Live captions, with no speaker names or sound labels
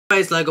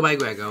Guys, Lego by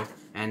Grego,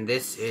 and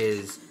this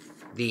is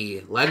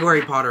the Lego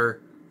Harry Potter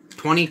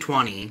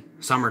 2020,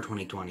 Summer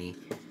 2020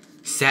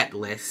 set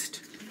list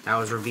that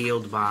was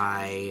revealed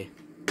by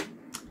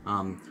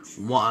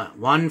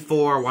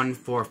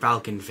 1414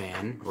 Falcon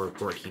fan, or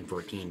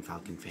 1414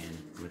 Falcon fan,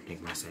 would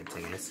make more sense,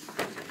 I guess,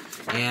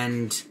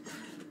 and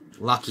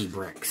Lucky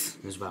Bricks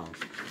as well.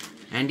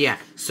 And yeah,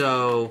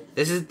 so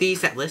this is the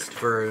set list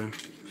for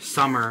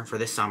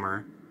this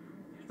summer,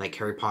 like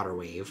Harry Potter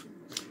wave.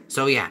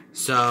 So yeah,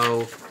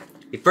 so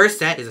the first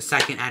set is a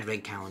second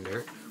advent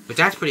calendar, which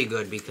that's pretty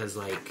good because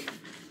like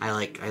I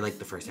like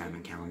the first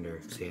advent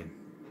calendar. So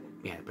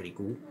yeah, pretty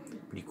cool.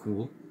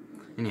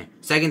 And yeah,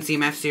 second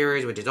CMF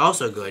series, which is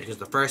also good because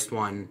the first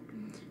one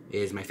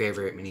is my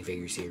favorite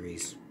minifigure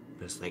series,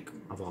 just like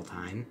of all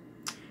time.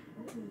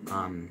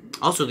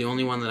 Also the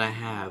only one that I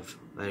have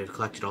that I've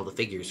collected all the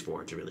figures for,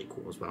 which is really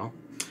cool as well.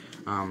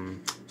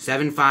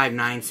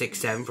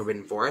 75967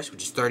 Forbidden Forest,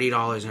 which is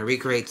 $30, and it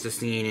recreates the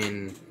scene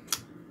in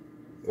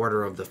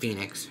Order of the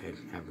Phoenix. I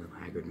have a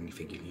Hagrid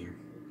minifigure here.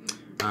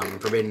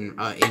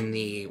 In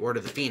the Order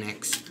of the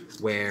Phoenix,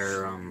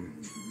 where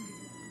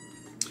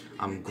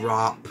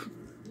Grop,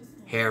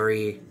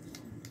 Harry,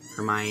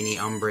 Hermione,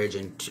 Umbridge,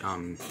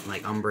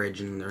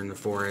 and they're in the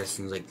forest,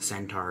 and like the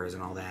centaurs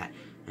and all that,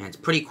 and it's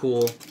pretty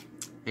cool.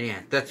 And yeah,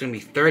 that's gonna be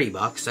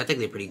 $30. I think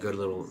they're pretty good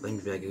little. I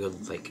think like a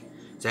good like.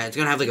 So it's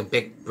gonna have like a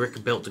big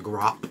brick built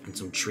Grop and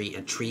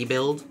a tree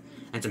build,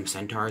 and some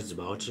centaurs as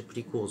well, which is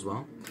pretty cool as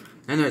well.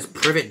 Then there's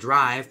Privet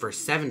Drive for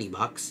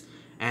 $70,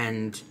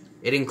 and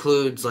it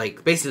includes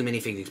like basically the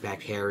minifigs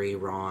expect Harry,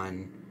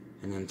 Ron,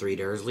 and then 3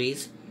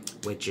 Dursleys,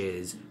 which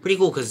is pretty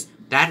cool because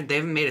they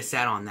haven't made a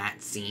set on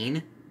that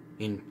scene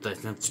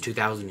since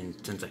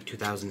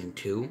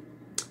 2002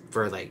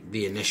 for like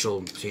the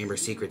initial Chamber of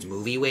Secrets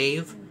movie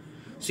wave.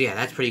 So yeah,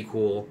 that's pretty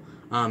cool.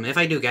 If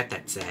I do get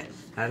that set,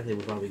 I think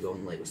we'll probably go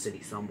in Lego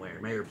City somewhere.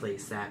 Maybe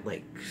replace that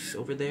like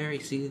over there. You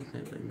see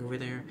that like, over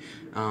there?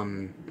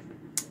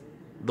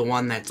 The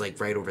one that's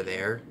like right over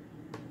there.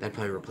 That'd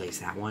probably replace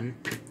that one.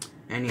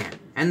 And yeah,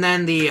 and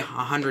then the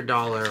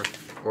 $100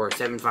 or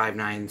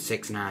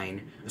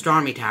 75969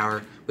 Astronomy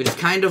Tower, which is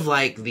kind of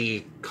like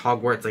the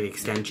Hogwarts like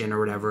extension or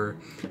whatever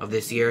of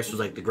this year. So it's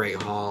like the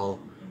Great Hall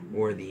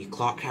or the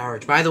Clock Tower.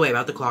 Which, by the way,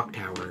 about the Clock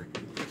Tower.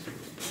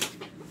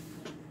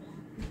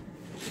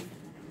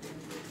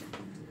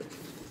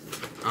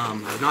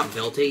 I've not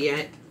built it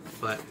yet,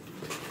 but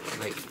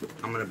like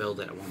I'm gonna build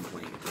it at one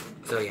point.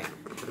 So yeah,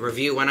 the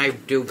review when I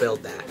do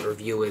build that, the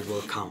review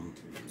will come.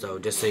 So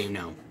just so you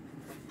know.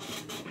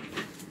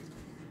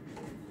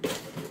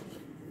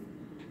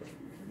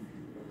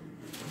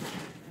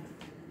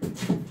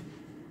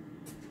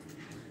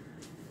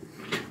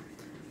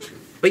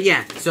 But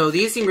yeah, so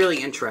these seem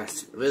really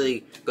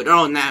really good.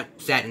 Oh, and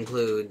that set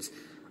includes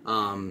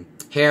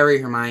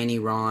Harry, Hermione,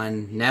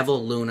 Ron,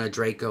 Neville, Luna,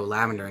 Draco,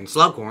 Lavender, and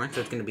Slughorn.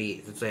 So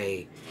it's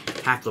a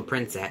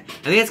Half-Blood set. I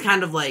think it's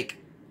kind of like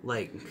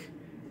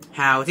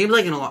how it seems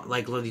like in a lot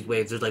of these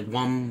waves, there's like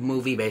one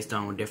movie based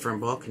on a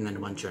different book, and then a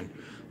bunch in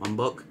one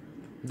book.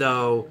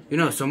 Though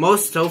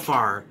so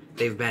far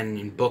they've been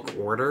in book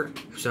order.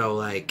 So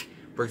like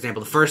for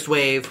example, the first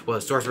wave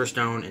was Sorcerer's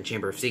Stone and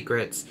Chamber of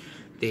Secrets.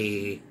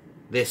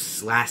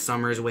 This last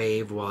summer's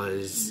wave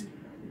was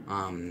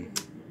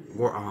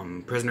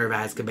Prisoner of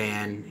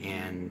Azkaban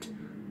and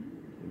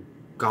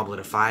Goblet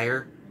of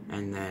Fire,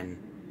 and then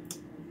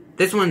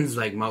this one's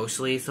like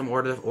mostly some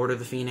Order of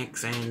the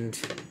Phoenix and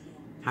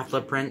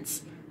Half-Blood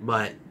Prince,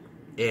 but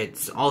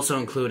it's also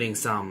including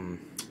some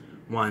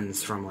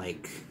ones from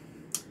like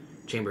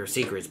Chamber of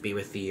Secrets, be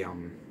with the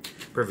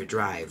Privet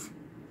Drive,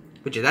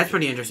 that's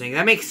pretty interesting.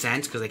 That makes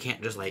sense because they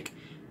can't just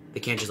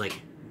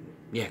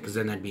yeah, because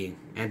then that'd be,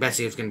 and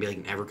especially if it's gonna be like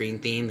an evergreen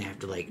theme, they have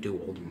to like do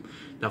old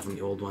stuff from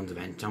the old ones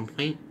event at some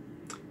point.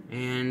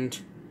 And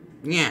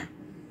yeah,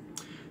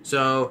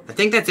 so I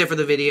think that's it for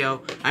the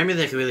video. I'm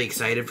really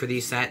excited for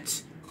these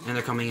sets, and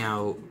they're coming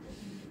out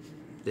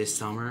this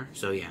summer.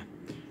 So yeah,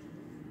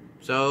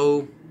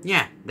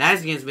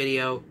 that's the end of the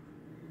video.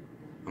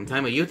 I'm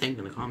telling you what you think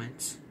in the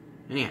comments.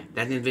 And yeah,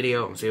 that's the end of the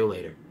video. I'll see you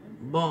later.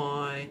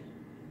 Bye.